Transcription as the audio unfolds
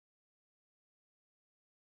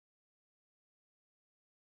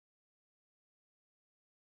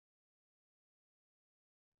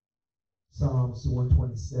Psalms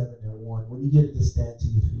 127 and 1. When you get it, just stand to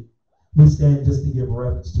your feet. We stand just to give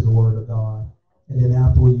reverence to the word of God. And then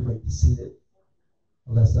afterward, you may be seated.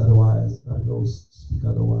 Unless otherwise, God goes speak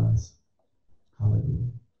otherwise. Hallelujah.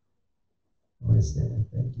 Let's stand.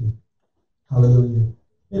 Thank you. Hallelujah.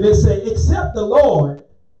 And they say, except the Lord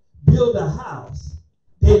build a house,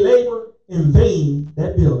 they labor in vain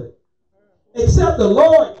that build it. Except the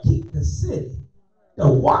Lord keep the city,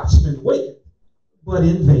 the watchman waiteth, but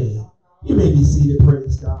in vain. You may be seated,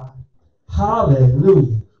 praise God.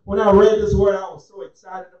 Hallelujah. When I read this word, I was so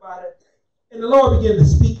excited about it. And the Lord began to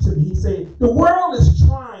speak to me. He said, the world is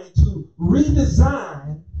trying to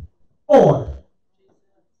redesign order.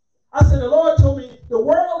 I said, the Lord told me the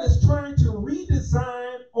world is trying to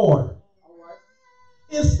redesign order.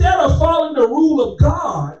 Instead of following the rule of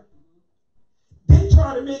God, they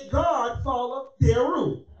try to make God follow their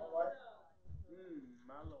rule.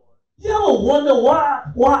 You ever wonder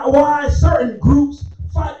why certain groups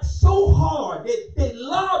fight so hard? They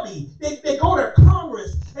lobby. They go to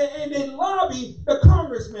Congress and they lobby the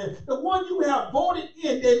congressman, the one you have voted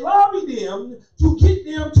in. They lobby them to get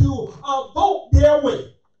them to vote their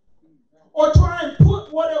way. Or try and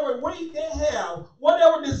put whatever weight they have,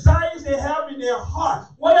 whatever desires they have in their heart,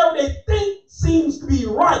 whatever they think seems to be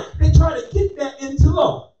right, they try to get that into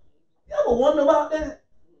law. You ever wonder about that?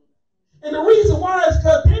 And the reason why is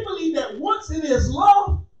because they believe that once it is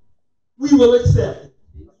law, we will accept it.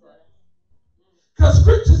 Because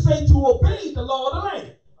scriptures say to obey the law of the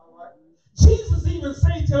land. Jesus even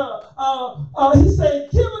say he said,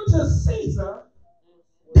 give unto Caesar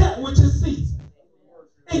that which is Caesar.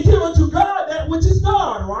 And give unto God that which is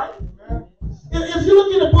God, right? If you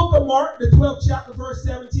look in the book of Mark, the 12th chapter, verse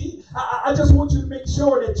 17, I just want you to make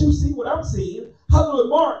sure that you see what I'm seeing. Hallelujah.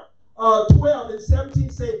 Mark 12 and 17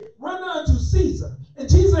 say, render unto Caesar. And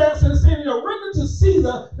Jesus answered and said, render unto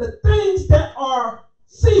Caesar the things that are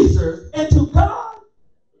Caesar's, and to God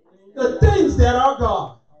the things that are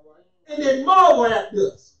God. And they marvel at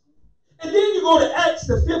this. And then you go to Acts,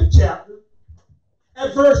 the 5th chapter,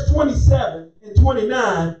 at verse 27 and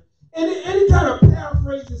 29, and it kind of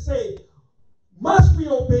paraphrase and say, must we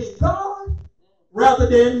obey God rather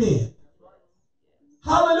than men?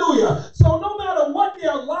 Hallelujah. So no matter what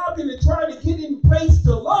they're lobbying and trying to get in place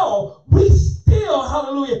to law, we still,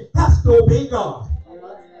 hallelujah, have to obey God.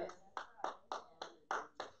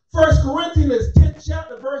 1 Corinthians 10th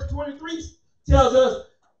chapter, verse 23 tells us,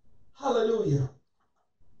 hallelujah,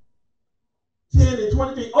 10 and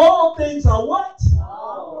 23, all things are what?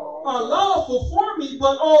 Are lawful for me,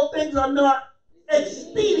 but all things are not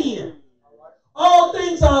expedient. All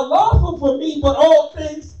things are lawful for me, but all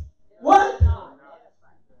things what?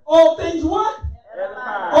 All things what?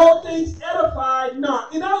 Edified. All things edified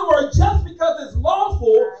not. In other words, just because it's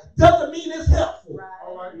lawful doesn't mean it's helpful.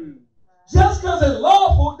 Just because it's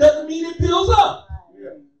lawful doesn't mean it builds up.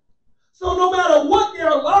 So no matter what they're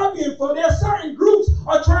lobbying for, there are certain groups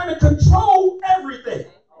are trying to control everything.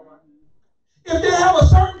 If they have a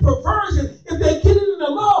certain perversion, if they get it in the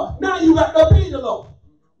law, now you got to obey the law.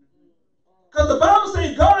 Because the Bible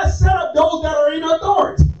says God set up those that are in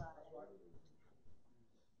authority.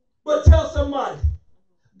 But tell somebody,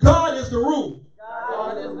 God is the rule,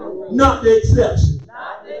 not the exception.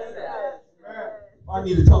 I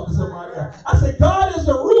need to talk to somebody else. I said, God is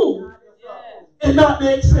the rule and not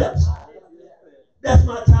the exception. That's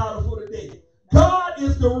my title for today. God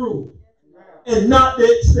is the rule and not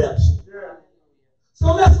the exception.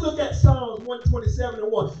 So let's look at Psalms 127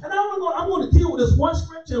 and 1. And I'm going to deal with this one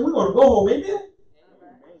scripture and we're going to go home. Amen?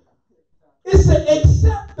 It said,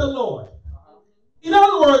 except the Lord. In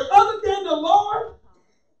other words, other than the Lord,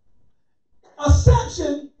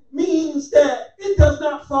 exception means that it does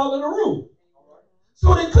not follow the rule.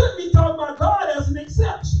 So they couldn't be talking about God as an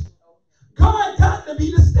exception. God got to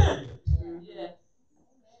be the standard.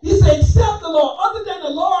 He said, except the Lord, other than the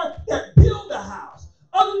Lord that built the house,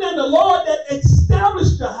 other than the Lord that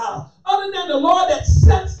established the house, other than the Lord that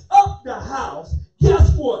sets up the house,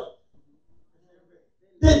 guess what?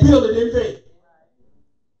 They build it in vain.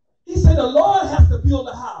 He said the Lord has to build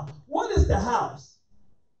a house. What is the house?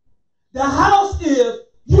 The house is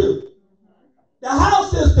you. The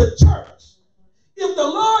house is the church. If the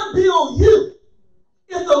Lord build you,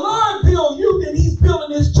 then he's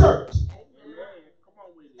building his church.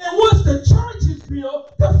 And once the church is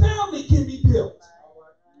built, the family can be built.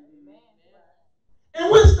 And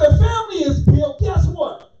once the family is built, guess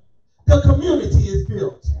what? The community is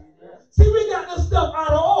built. See, we got this stuff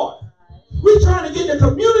out of order. We're trying to get the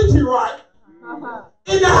community right,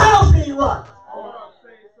 and the house ain't right.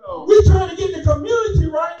 We're trying to get the community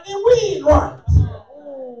right, and we ain't right.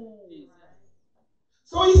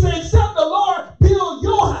 So he said, except the Lord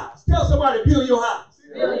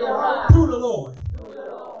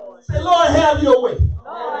Say, Lord, have your way.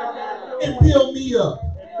 And build me up.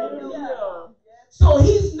 So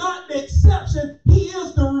he's not the exception. He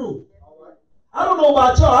is the rule. I don't know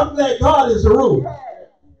about y'all. I'm glad God is the rule.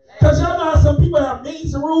 Because y'all know how some people have made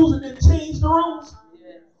some rules and then changed the rules?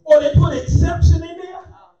 Or they put exception in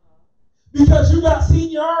there? Because you got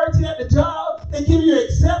seniority at the job, they give you an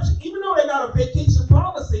exception, even though they got a vacation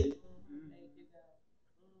policy.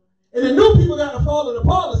 And the new people got to follow the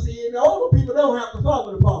policy, and the older people don't have to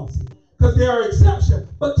follow the policy because they are exception.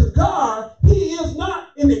 But to God, he is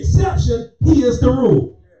not an exception, he is the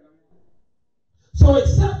rule. So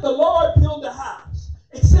except the Lord build the house,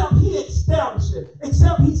 except he established it,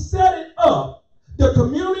 except he set it up, the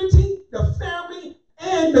community, the family,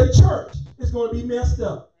 and the church is going to be messed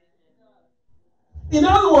up. In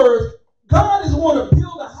other words, God is want to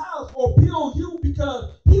build a house or build you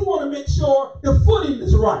because he want to make sure the footing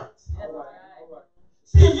is right.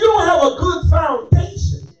 See, if you don't have a good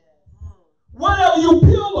foundation, whatever you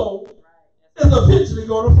build on is eventually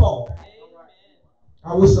going to fall.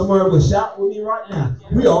 I wish somebody would shout with me right now.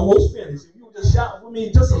 We almost finished. If you would just shout with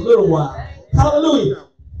me just a little while. Hallelujah.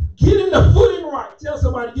 Getting the footing right. Tell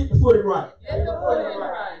somebody to get the footing right. Get the footing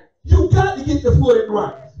right. You got to get the footing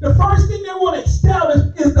right. The first thing they want to establish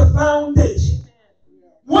is the foundation.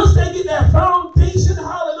 Once they get that foundation,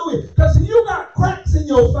 hallelujah, because if you got cracks in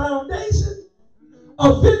your foundation,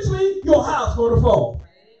 eventually your house is going to fall.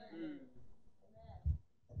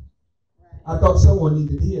 I thought someone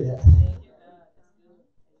needed to hear that.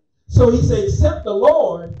 So he said, except the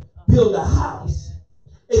Lord build a house,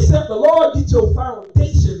 except the Lord get your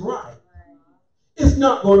foundation right, it's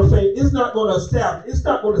not going to fade. It's not going to establish. It's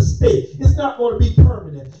not going to stay. It's not going to be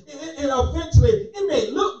permanent. And eventually, it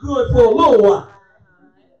may look good for a little while.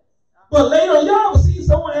 But later on, y'all ever see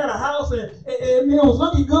someone had a house and it was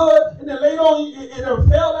looking good, and then later on, it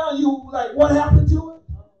fell down, you like, what happened to it?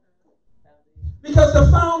 Because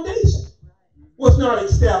the foundation was not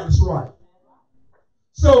established right.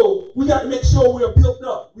 So we got to make sure we're built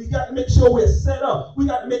up. We got to make sure we're set up. We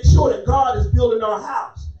got to make sure that God is building our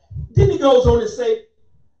house. Then he goes on to say,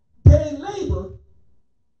 they labor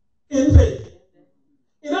in vain.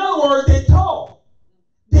 In other words, they talk,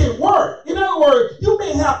 they work. In other words, you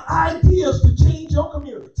may have ideas to change your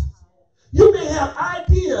community. You may have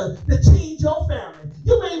ideas to change your family.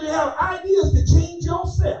 You may even have ideas to change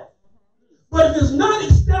yourself. But if it's not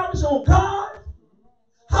established on God,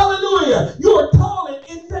 hallelujah, you are toiling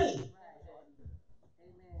in vain.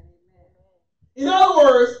 In other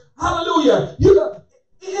words, hallelujah,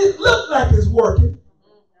 it looks like it's working,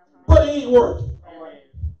 but it ain't working.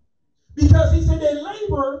 Because he said they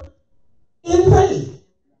labor in vain.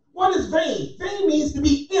 What is vain? Vain means to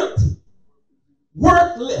be empty,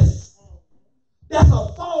 worthless. That's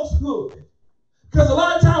a falsehood. Because a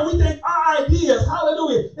lot of times we think our ideas,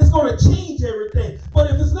 hallelujah, is going to change everything.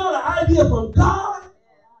 But if it's not an idea from God,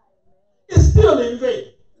 it's still in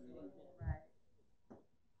vain.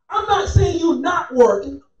 I'm not saying you're not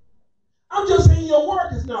working. I'm just saying your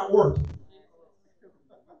work is not working.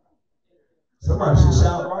 Somebody should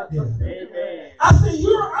shout right there. Amen.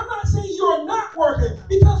 I'm not saying you're not working,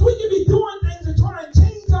 because we can be doing things and trying to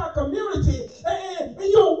change our community and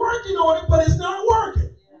you're working on it, but it's not working.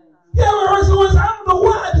 You ever heard someone say, I don't know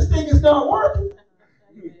why this thing is not working.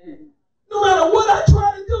 No matter what I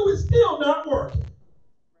try to do, it's still not working.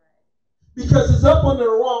 Because it's up under the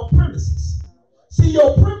wrong premises. See,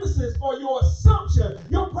 your premises or your assumption,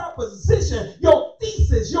 your proposition, your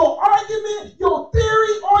thesis, your argument, your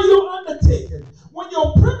theory, or your undertaking. When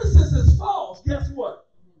your premises is false, guess what?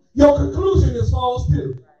 Your conclusion is false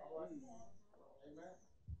too.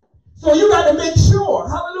 So you got to make sure,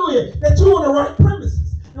 hallelujah, that you're on the right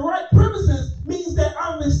premises. The right premises means that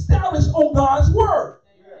I'm established on God's word.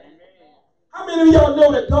 How many of y'all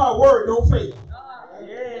know that God's word don't fail?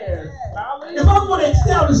 Yes. If I'm going to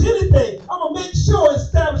establish anything, I'm going to make sure it's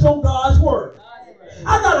established on God's word.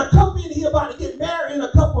 I got a couple in here about to get married in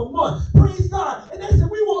a couple of months. Praise God. And they said,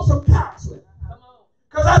 we want some counseling.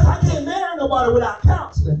 Because I can't marry nobody without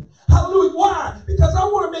counseling. Hallelujah. Why? Because I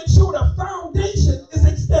want to make sure the foundation is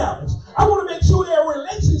established. I want to make sure their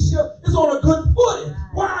relationship is on a good footing.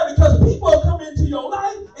 Why? Because people will come into your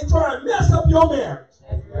life and try and mess up your marriage.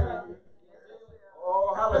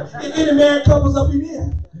 Oh, hallelujah. If any married couples up in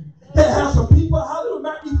here, they have some people, hallelujah,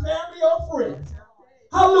 might be family or friends.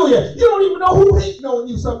 Hallelujah. You don't even know who hating on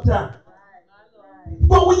you sometimes.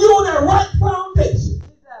 But when you're on that right foundation,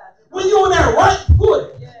 when you're on that right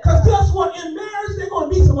foot, because guess what? In marriage, there's going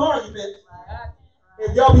to be some arguments.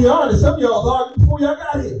 If y'all be honest, some of y'all was arguing before y'all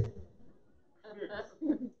got here.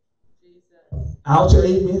 Ouch or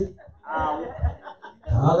amen?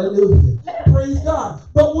 Hallelujah. Praise God.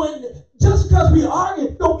 But just because we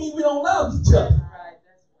argue don't mean we don't love each other.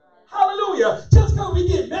 Hallelujah. Just because we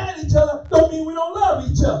get mad at each other don't mean we don't love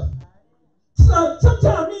each other. So,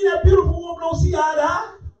 sometimes me and that beautiful woman don't see eye to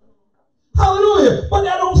eye. Hallelujah. But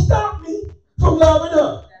that don't stop me from loving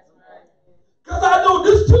her. Because I know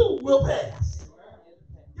this too will pass.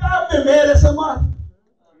 Y'all been mad at somebody?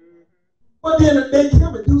 But then they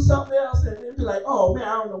come and do something else and they be like, oh man,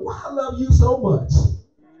 I don't know why I love you so much.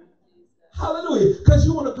 Hallelujah. Because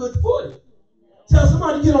you're on a good footing. Tell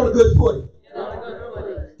somebody get on a good footing.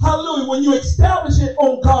 Hallelujah. When you establish it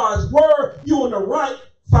on God's word, you're on the right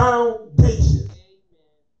foundation.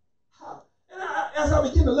 And as I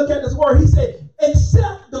begin to look at this word, he said,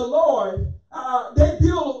 except the Lord,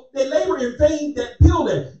 they labor in vain that build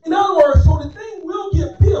it. In other words, so the thing will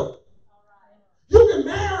get built. You can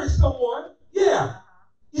marry someone, yeah,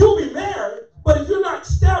 you'll be married, but if you're not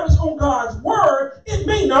established on God's word, it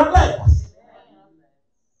may not last.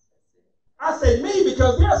 I say me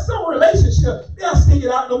because there's some relationship, they'll stick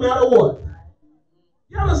it out no matter what.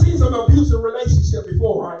 Y'all have seen some abusive relationship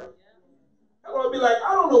before, right? I'll be like,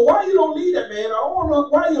 I don't know why you don't leave that man. I don't know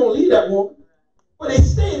why you don't leave that woman. But they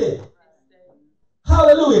stay there.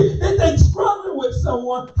 Hallelujah. They think struggling with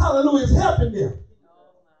someone, hallelujah, is helping them.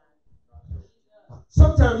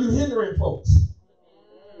 Sometimes you're hindering folks.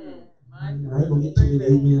 I ain't going to get too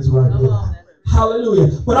many amens right now.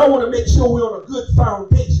 Hallelujah. But I want to make sure we're on a good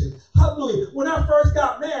foundation. Hallelujah. When I first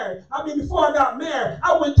got married, before I got married,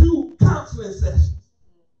 I went through counseling sessions.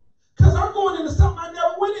 Because I'm going into something I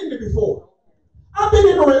never went into before. I've been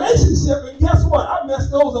in a relationship, and guess what? I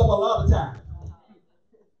messed those up a lot of times.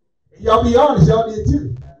 Y'all be honest, y'all did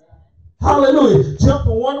too. Hallelujah. Jump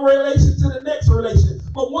from one relation to the next relation.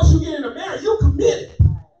 But once you get in a marriage, you're committed.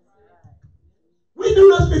 We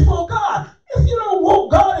do this before God. If you don't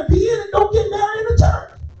want God to be in it, don't get married in the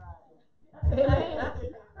church.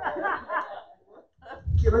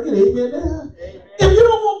 Can I get an amen there? If you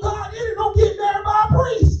don't want God in it, don't get married by a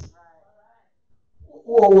priest.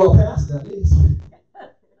 Well, pastor, at least.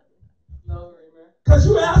 Because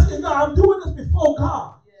you're asking God, I'm doing this before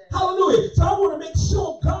God. Hallelujah. So I want to make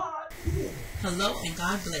sure God is. Hello and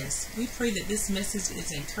God bless. We pray that this message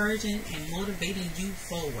is encouraging and motivating you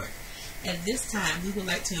forward. At this time, we would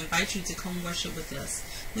like to invite you to come worship with us.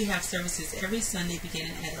 We have services every Sunday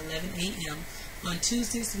beginning at 11 a.m. On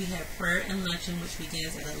Tuesdays, we have prayer and luncheon, which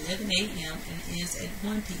begins at 11 a.m. and ends at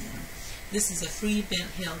 1 p.m. This is a free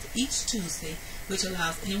event held each Tuesday, which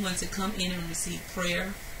allows anyone to come in and receive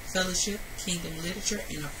prayer, fellowship, kingdom literature,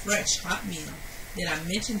 and a fresh hot meal. Did I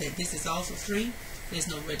mention that this is all for free? There's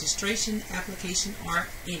no registration, application, or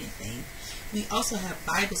anything. We also have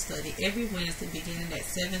Bible study every Wednesday beginning at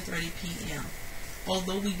 7:30 p.m.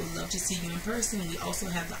 Although we would love to see you in person, we also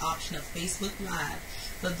have the option of Facebook Live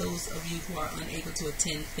for those of you who are unable to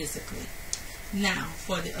attend physically. Now,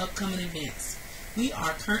 for the upcoming events. We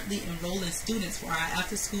are currently enrolling students for our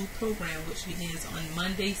after-school program, which begins on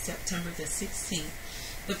Monday, September the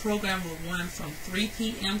 16th. The program will run from 3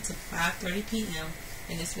 p.m. to 5:30 p.m.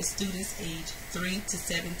 and is for students aged 3 to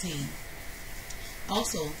 17.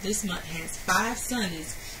 Also, this month has 5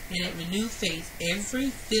 Sundays, and at Renewed Faith,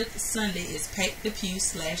 every 5th Sunday is Pack the Pew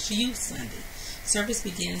 /Youth Sunday. Service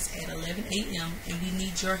begins at 11 a.m. and we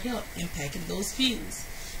need your help in packing those pews.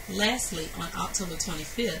 Lastly, on October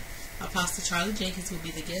 25th, Apostle Charlie Jenkins will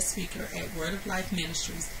be the guest speaker at Word of Life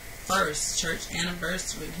Ministries' first church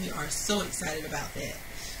anniversary. We are so excited about that.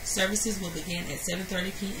 Services will begin at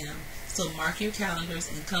 7:30 p.m., so mark your calendars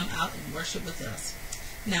and come out and worship with us.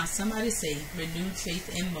 Now, somebody say, Renewed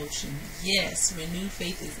Faith in motion. Yes, Renewed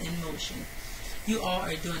Faith is in motion. You all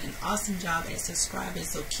are doing an awesome job at subscribing,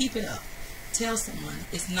 so keep it up. Tell someone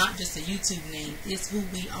it's not just a YouTube name, it's who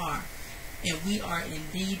we are. And we are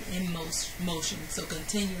indeed in motion. So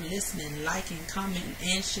continue listening, liking, commenting,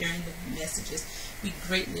 and sharing the messages. We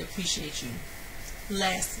greatly appreciate you.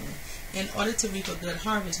 Lastly, in order to reap a good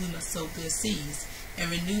harvest, we must sow good seeds. And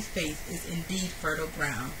renewed faith is indeed fertile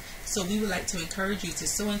ground. So we would like to encourage you to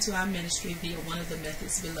sow into our ministry via one of the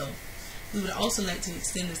methods below. We would also like to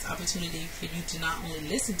extend this opportunity for you to not only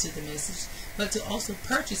listen to the message, but to also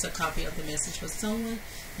purchase a copy of the message for someone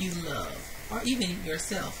you love, or even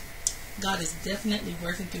yourself. God is definitely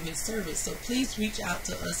working through His service, so please reach out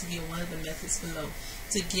to us via one of the methods below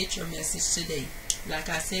to get your message today. Like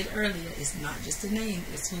I said earlier, it's not just a name,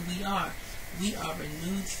 it's who we are. We are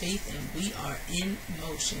renewed faith and we are in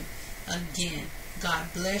motion. Again, God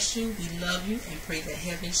bless you, we love you, and pray that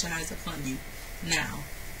heaven shines upon you. Now,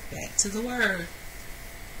 back to the word.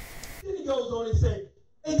 Then he goes on and says,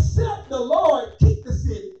 except the Lord keep the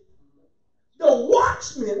city, the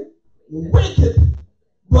watchman waketh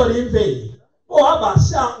but in vain. Oh, I'm about to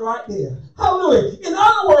shout right there. Hallelujah. In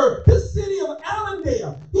other words, this city of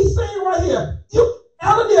Allendale, he's saying right here,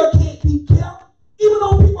 Allendale can't be kept. Even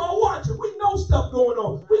though people are watching, we know stuff going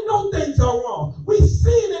on. We know things are wrong. We've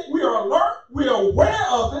seen it. We are alert. We are aware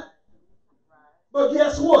of it. But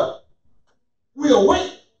guess what? We're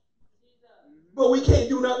awake. But we can't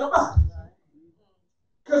do nothing about it.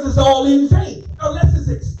 Because it's all in vain. Unless it's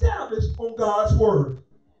established on God's word.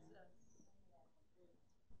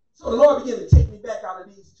 So the Lord began to take me back out of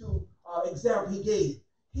these two examples he gave.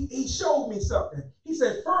 He showed me something. He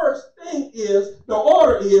said, first thing is, the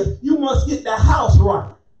order is, you must get the house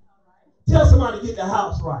right. Tell somebody to get the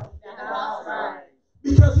house right. Get the house right.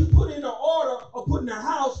 Because he put in the order of putting the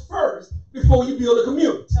house first before you build a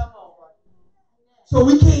community. So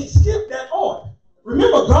we can't skip that order.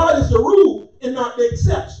 Remember, God is the rule and not the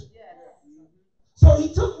exception. So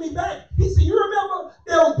he took me back. He said, you remember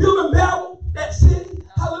they were building Babel, that city?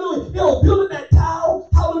 Hallelujah. They were building that tower.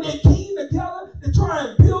 Hallelujah. They came together to try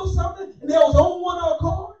and build something. And they was on one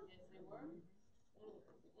accord.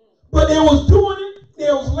 But they was doing it.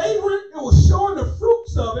 They was laboring. It was showing the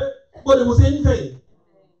fruits of it. But it was in vain.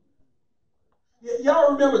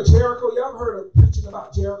 Y'all remember Jericho? Y'all heard of preaching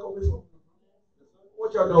about Jericho before?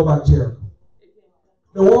 What y'all know about Jericho?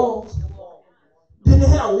 The walls. Did they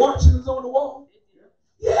have watchmen on the wall?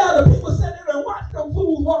 Yeah, the people sat there and watched them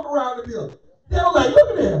fools walk around the building. They were like,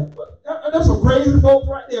 look at them. There's some crazy folks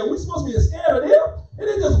right there. We're supposed to be scared of them. And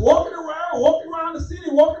they're just walking around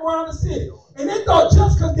the city. And they thought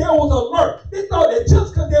just because they was alert, they thought that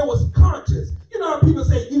just because they was conscious. You know how people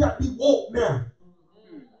say, you got to be woke now.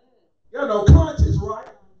 You know, conscious, right?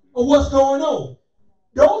 Of what's going on.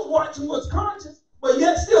 Those watching was conscious, but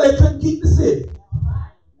yet still they couldn't keep the city.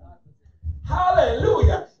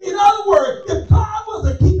 Hallelujah. In other words, if God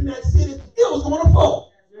wasn't keeping that city, it was going to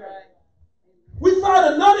fall. We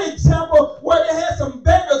find another example where they had some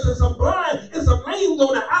beggars and some blind and some lame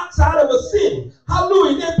on the outside of a city.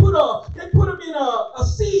 Hallelujah. They put them in a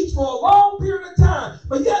siege for a long period of time,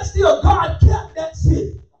 but yet still God kept that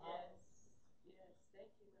city.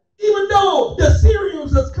 Even though the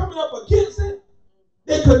Syrians was coming up against it,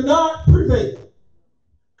 they could not prevail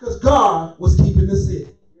because God was keeping the city.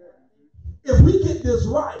 If we get this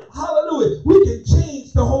right, hallelujah, we can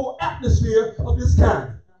change the whole atmosphere of this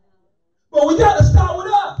county. But we got to start with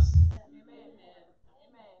us.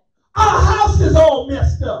 Our house is all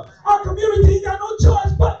messed up. Our community ain't got no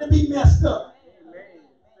choice but to be messed up.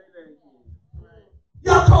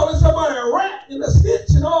 Y'all calling somebody a rat and a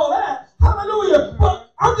snitch and all that. Hallelujah.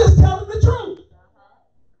 But I'm just telling the truth.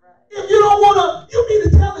 If you don't want to, you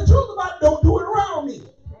need to tell the truth about it. Don't do it around me.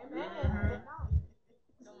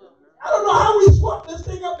 I don't know how we swap this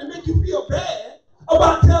thing up to make you feel bad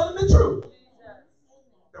about telling the truth.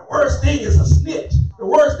 The worst thing is a snitch. The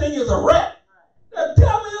worst thing is a rat. The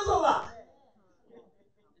devil is a lie.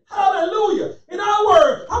 Hallelujah. In our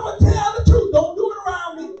word, I'm going to tell the truth. Don't do it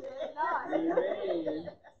around me.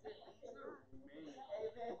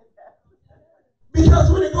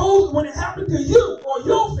 Because when it happened to you or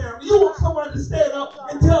your family, you want somebody to stand up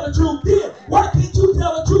and tell the truth then. Why can't you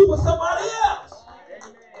tell the truth for somebody else?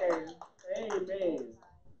 Amen.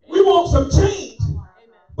 We want some change,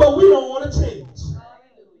 but we don't want to change.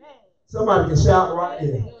 Somebody can shout right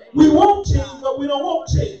there. We want change, but we don't want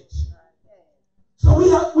change. So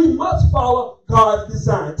we must follow God's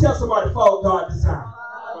design. Tell somebody to follow God's design.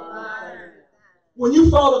 When you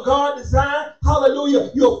follow God's design,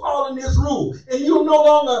 hallelujah, you're following this rule. And you're no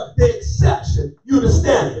longer the exception, you're the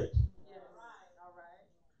standard.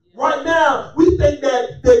 Right now, we think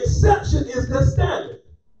that the exception is the standard.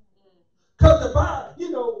 Because the Bible,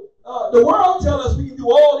 the world tells us we can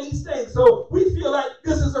do all these things. So we feel like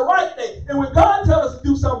this is the right thing. And when God tells us to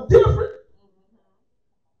do something different,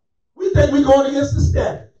 we think we're going against the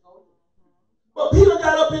standard. But Peter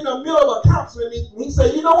got up in the middle of a counseling meeting. He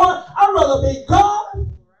said, you know what? I'd rather obey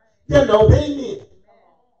God than to obey men.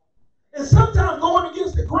 And sometimes going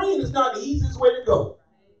against the grain is not the easiest way to go.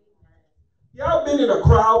 Y'all been in a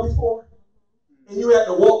crowd before? And you had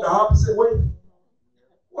to walk the opposite way?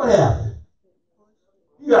 What happened?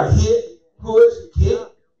 You got hit, pushed,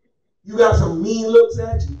 kicked. You got some mean looks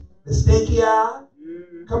at you. The stinky eye.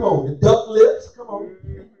 Come on, the duck lips. Come on.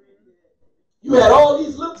 You had all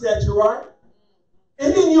these looks at you, right?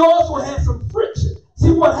 And then you also had some friction.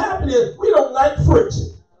 See, what happened is we don't like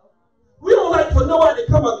friction. We don't like for nobody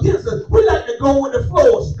to come against us. We like to go with the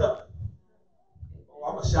flow of stuff. Oh,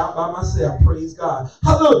 I'm going to shout by myself. Praise God.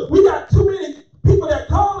 Hallelujah. We got too many people that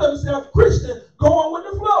call themselves Christian going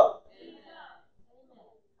with the flow.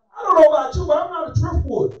 I don't know about you, but I'm not a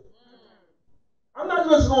driftwood. I'm not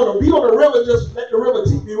just going to be on the river and just let the river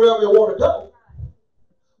take me wherever you want to go.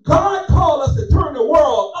 God called us to turn the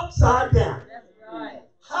world upside down. Right.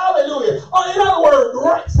 Hallelujah. Or in other words,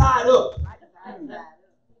 right side up.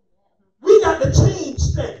 We got to change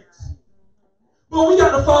things. But we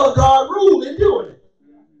got to follow God's rule in doing it.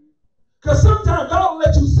 Because sometimes God will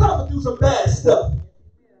let you suffer through some bad stuff.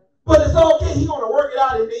 But it's okay. He's going to work it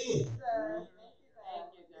out in the end.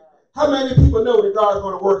 How many people know that God's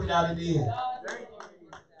going to work it out in the end?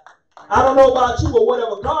 I don't know about you, but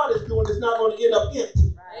whatever God is doing is not going to end up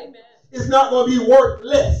empty. It's not going to be worth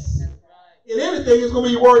less. In anything, it's going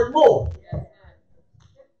to be worth more.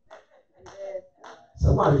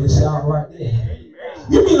 Somebody can shout right there.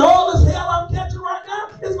 You mean all this hell I'm catching right now,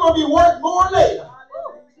 it's going to be worth more later.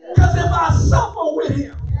 Because if I suffer with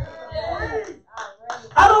him,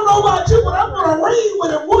 I don't know about you, but I'm going to reign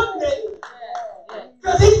with him one day.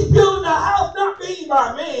 Because he's building a house not made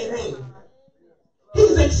by man's hand.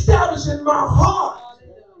 He's establishing my heart.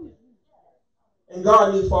 And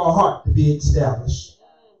God needs for our heart to be established.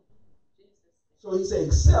 So he said,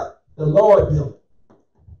 except the Lord build it.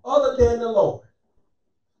 Other than the Lord.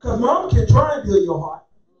 Because mama can try and build your heart.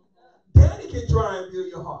 Daddy can try and build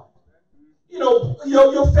your heart. You know,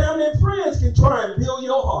 your family and friends can try and build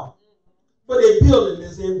your heart. But their building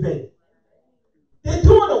is in vain. They're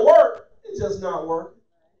doing the work. It's just not working.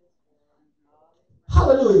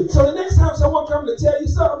 Hallelujah. So the next time someone comes to tell you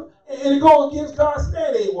something and it goes against God's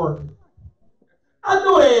stand, it ain't working. I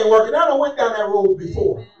know they ain't working. I done went down that road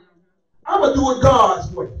before. I'm going to do it God's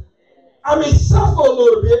way. I may suffer a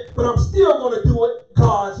little bit, but I'm still going to do it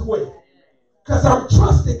God's way. Because I'm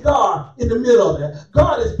trusting God in the middle of that.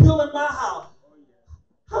 God is building my house.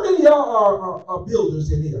 How many of y'all are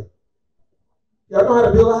builders in here? Y'all know how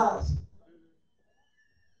to build a house?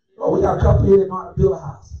 Oh, we got a couple here that know how to build a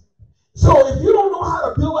house. So if you don't know how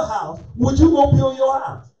to build a house, would you go build your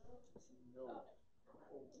house?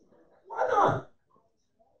 Why not?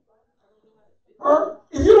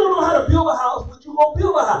 If you don't know how to build a house, would you go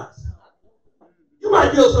build a house? You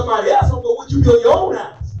might build somebody else's, but would you build your own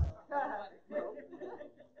house?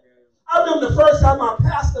 I remember the first time my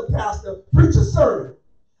pastor preached a sermon.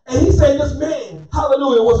 And he said this man,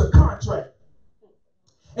 hallelujah, was a contractor.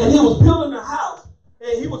 And he was building a house.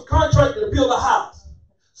 And he was contracted to build a house.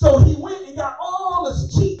 So he went and got all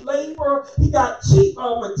this cheap labor. He got cheap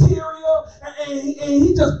material. And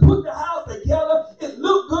he just put the house together. It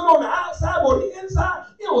looked good on the outside, but on the inside,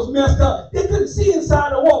 it was messed up. They couldn't see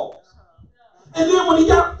inside the walls. And then when he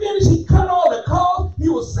got finished, he cut all the costs. He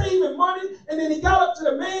was saving money. And then he got up to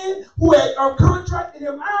the man who had contracted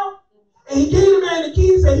him out. And he gave the man the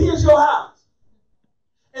keys and said, here's your house.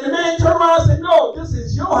 And the man turned around and said, no, this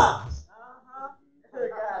is your house.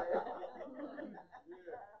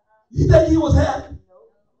 You think he was happy?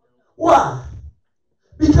 Why?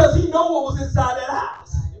 Because he knew what was inside that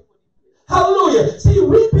house. Hallelujah. See,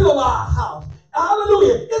 we build our house.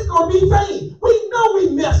 Hallelujah. It's going to be vain. We know we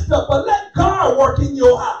messed up, but let God work in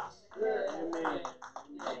your house.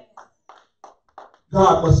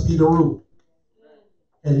 God must be the rule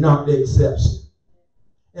and not the exception.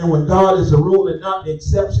 And when God is the rule and not the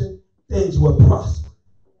exception, things will prosper.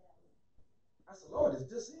 I said, Lord, is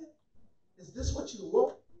this it? Is this what you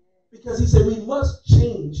want? Because he said we must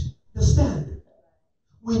change the standard.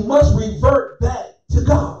 We must revert back to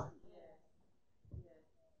God.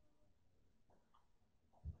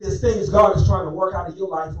 There's things God is trying to work out of your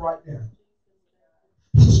life right now.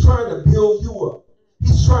 He's trying to build you up.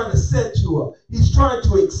 He's trying to set you up. He's trying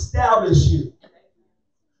to establish you.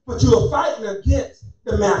 But you are fighting against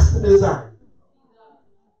the master designer.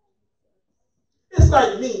 It's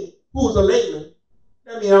like me, who's a layman.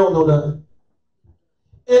 I mean, I don't know nothing.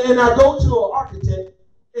 And I go to an architect,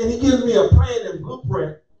 and he gives me a plan and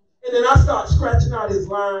blueprint. And then I start scratching out his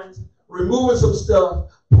lines, removing some stuff,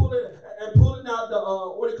 pulling out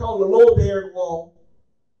the, what they call the lower bearing wall,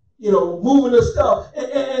 you know, moving the stuff.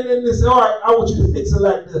 And then they say, all right, I want you to fix it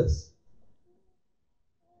like this.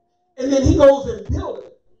 And then he goes and builds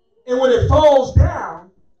it. And when it falls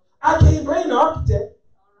down, I can't blame the architect.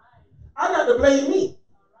 I got to blame me.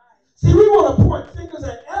 See, we want to point fingers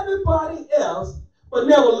at everybody else, but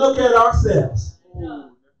never look at ourselves.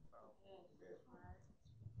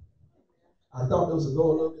 I thought those would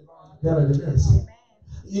go a little bit better than this.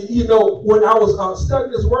 You know, when I was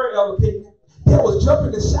studying this word, Elder Pickett, there was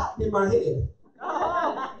jumping and shouting in my head.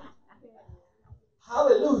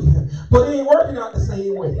 Hallelujah. But it ain't working out the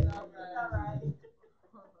same way.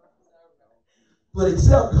 But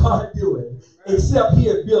except God do it, except he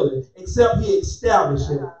build it, except he establish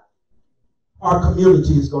it, our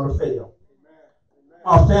community is going to fail.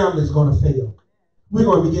 Our family is going to fail. We're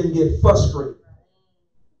going to begin to get frustrated.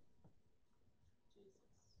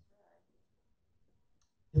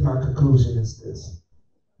 And my conclusion is this.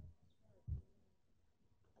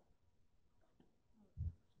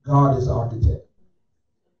 God is the architect.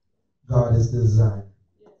 God is the designer.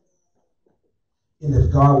 And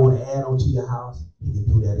if God want to add on to your house, he can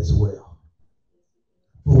do that as well.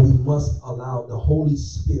 But we must allow the Holy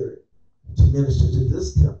Spirit to minister to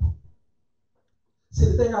this temple. See,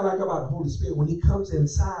 the thing I like about the Holy Spirit, when he comes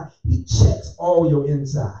inside, he checks all your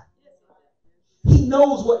inside. He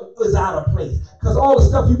knows what is out of place. Because all the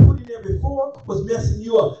stuff you put in there before was messing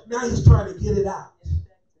you up. Now he's trying to get it out.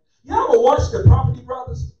 You ever watch the Property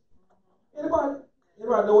Brothers? Anybody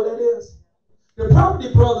know what that is? The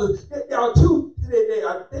Property Brothers, they are two,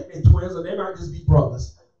 I think they're twins, or they might just be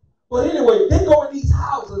brothers. But anyway, they go in these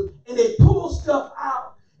houses and they pull stuff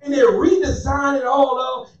out and they redesign it all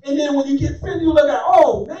up. And then when you get finished, you look at,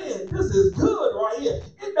 oh man, this is good right here.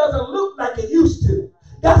 It doesn't look like it used to.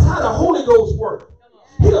 That's how the Holy Ghost works.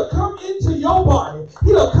 He'll come into your body.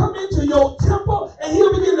 He'll come into your temple and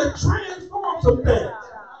he'll begin to transform some things.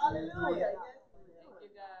 Hallelujah.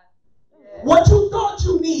 What you thought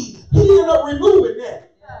you need, he ended up removing that.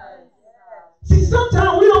 See,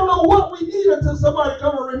 sometimes we don't know what we need until somebody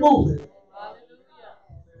come and remove it.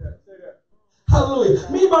 Hallelujah.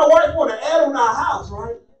 Me and my wife want to add on our house,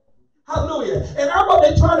 right? Hallelujah. And I'm up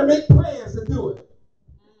there trying to make plans to do it.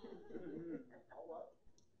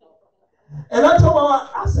 And I told my wife,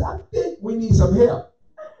 I said, I think we need some help.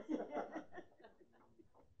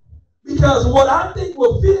 Because what I think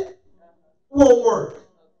will fit won't work.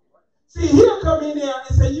 See, he'll come in there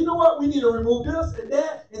and say, you know what, we need to remove this and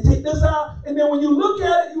that and take this out. And then when you look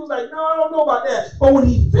at it, he was like, no, I don't know about that. But when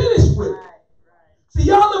he finished with it, see,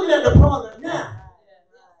 y'all looking at the product now.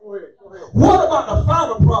 What about the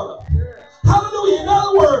final product? Hallelujah. In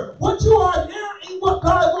other words, what you are now ain't what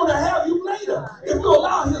God is going to have you later. If you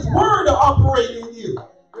allow his word to operate in you.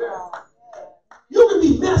 You can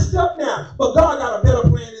be messed up now, but God got a better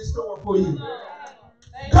plan in store for you.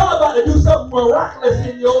 God about to do something miraculous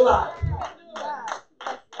in your life.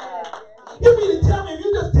 You mean to tell me if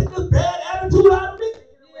you just take this bad attitude out of me?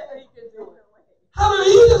 Hallelujah.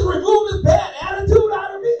 You just remove this bad attitude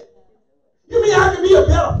out of me? You mean I can be a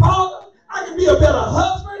better father? I can be a better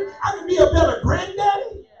husband? I can be a better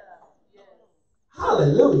granddaddy?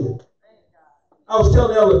 Hallelujah. I was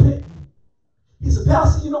telling Elder Pitt, he said,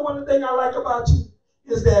 Pastor, you know one of the things I like about you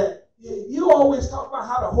is that you always talk about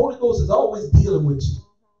how the Holy Ghost is always dealing with you.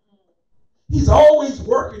 He's always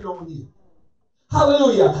working on you.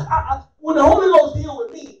 Hallelujah. When the Holy Ghost deals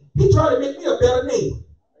with me, he tried to make me a better neighbor.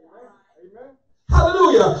 Amen.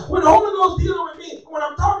 Hallelujah. When the Holy Ghost dealing with me, when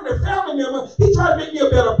I'm talking to family members, he tried to make me a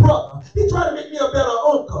better brother. He tried to make me a better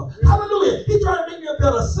uncle. Hallelujah. He tried to make me a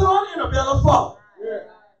better son and a better father. Yeah.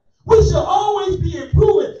 We should always be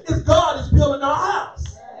improving if God is building our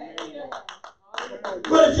house.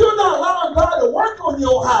 But if you're not allowing God to work on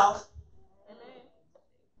your house,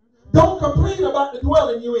 don't complain about the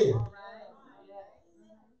dwelling you're in.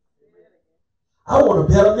 I want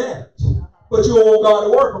a better marriage, but you don't want God to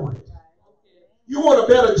work on it. You want a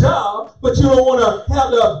better job, but you don't want to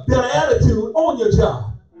have the better attitude on your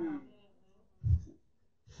job.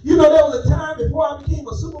 You know, there was a time before I became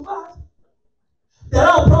a supervisor that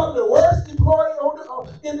I was probably the worst employee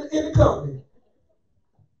in the company.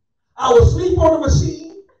 I would sleep on the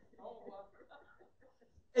machine.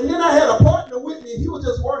 And then I had a partner with me, and he was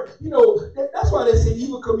just working. You know, that's why they say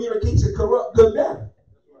evil communication corrupt good manner.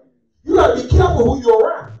 You got to be careful who you're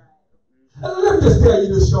around. And let me just tell you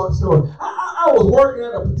this short story. I was working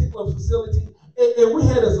at a particular facility, and we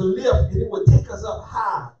had this lift, and it would take us up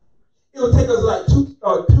high. It would take us like two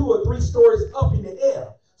or three stories up in the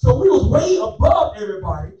air. So we was way above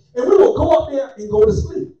everybody, and we would go up there and go to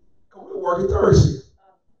sleep. Because we were working third shift.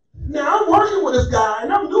 Now, I'm working with this guy,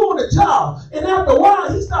 and I'm doing the job. And after a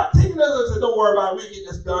while, he started taking us and said, don't worry about it, we'll get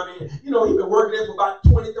this done. And, you know, he's been working there for about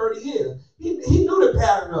 20, 30 years. He knew the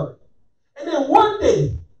pattern of it. And then one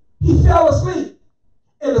day, he fell asleep,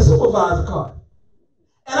 and the supervisor caught him.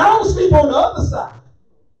 And I was asleep on the other side,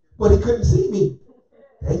 but he couldn't see me.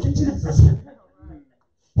 Thank you, Jesus.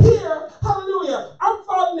 Here, hallelujah, I'm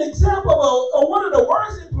following the example of one of the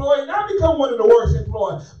worst employees, and I become one of the worst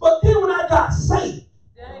employees. But then when I got saved,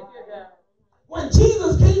 when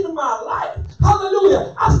Jesus came in my life,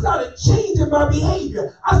 hallelujah, I started changing my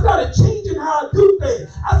behavior. I started changing how I do things.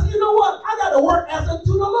 I said, you know what? I got to work as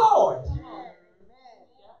unto the Lord.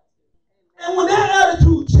 And when that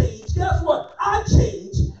attitude changed, guess what? I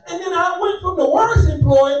changed. And then I went from the worst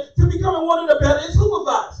employee to becoming one of the better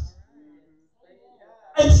supervisors.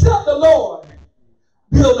 Except the Lord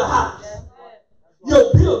build a house.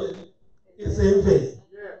 Your building is in vain.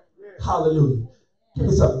 Hallelujah. Give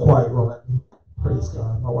me something quiet, Ron. Praise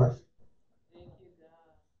God, my wife.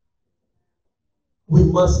 We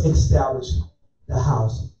must establish the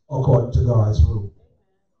house according to God's rule.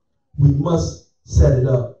 We must set it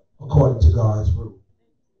up according to God's rule.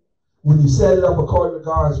 When you set it up according to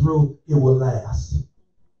God's rule, it will last.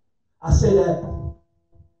 I say that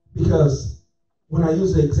because when I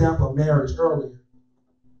used the example of marriage earlier,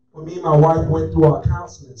 when me and my wife went through our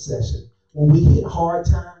counseling session, when we hit hard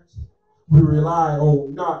times, we rely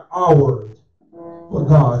on not our word, but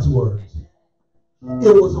God's word.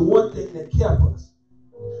 It was the one thing that kept us.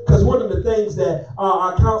 Because one of the things that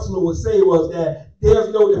our counselor would say was that there's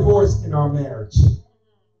no divorce in our marriage.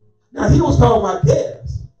 Now, he was talking about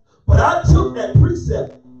theirs, but I took that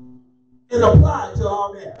precept and applied to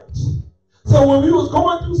our marriage. So when we was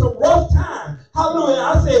going through some rough time, hallelujah,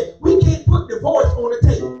 I said, we can't put divorce on the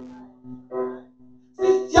table.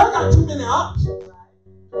 See, y'all got too many options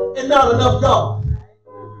and not enough God.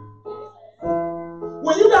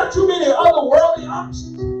 When you got too many other worldly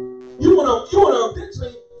options, you wanna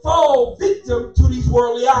eventually fall victim to these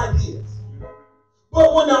worldly ideas.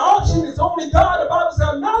 But when the option is only God, the Bible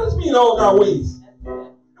says, acknowledge me in all thy ways.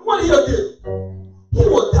 And what he'll do? He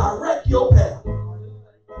will direct your path.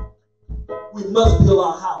 We must build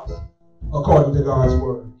our house according to God's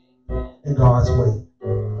word and God's way.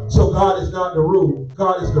 So God is not the rule.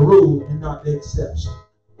 God is the rule and not the exception.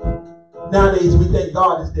 Nowadays we think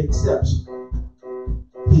God is the exception.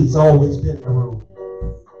 He's always been the rule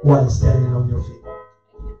while you're standing on your feet.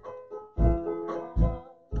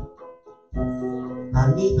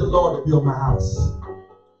 I need the Lord to build my house.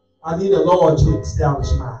 I need the Lord to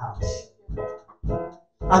establish my house.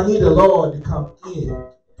 I need the Lord to come in.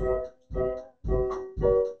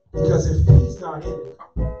 Because if he's not in it,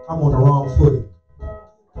 I'm on the wrong footing.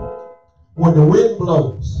 When the wind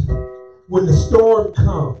blows, when the storm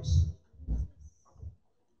comes,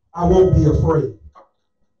 I won't be afraid.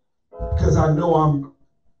 Because I know I'm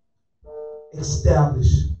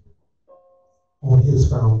established on his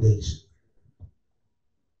foundation.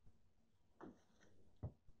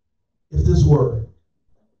 If this word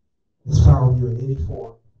has found you in any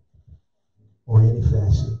form or any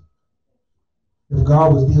fashion, if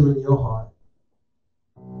God was dealing in your heart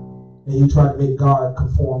and you try to make God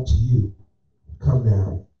conform to you, come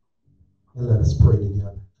down and let us pray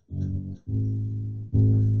together.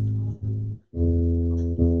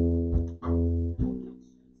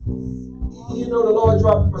 You know, the Lord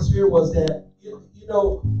dropped in my spirit was that, you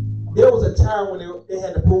know, there was a time when they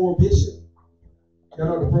had the prohibition. You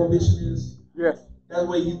know what the prohibition is? Yes. That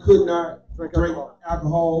way you could not drink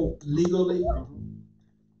alcohol legally.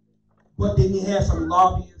 But then you had some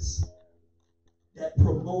lobbyists that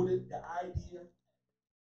promoted the idea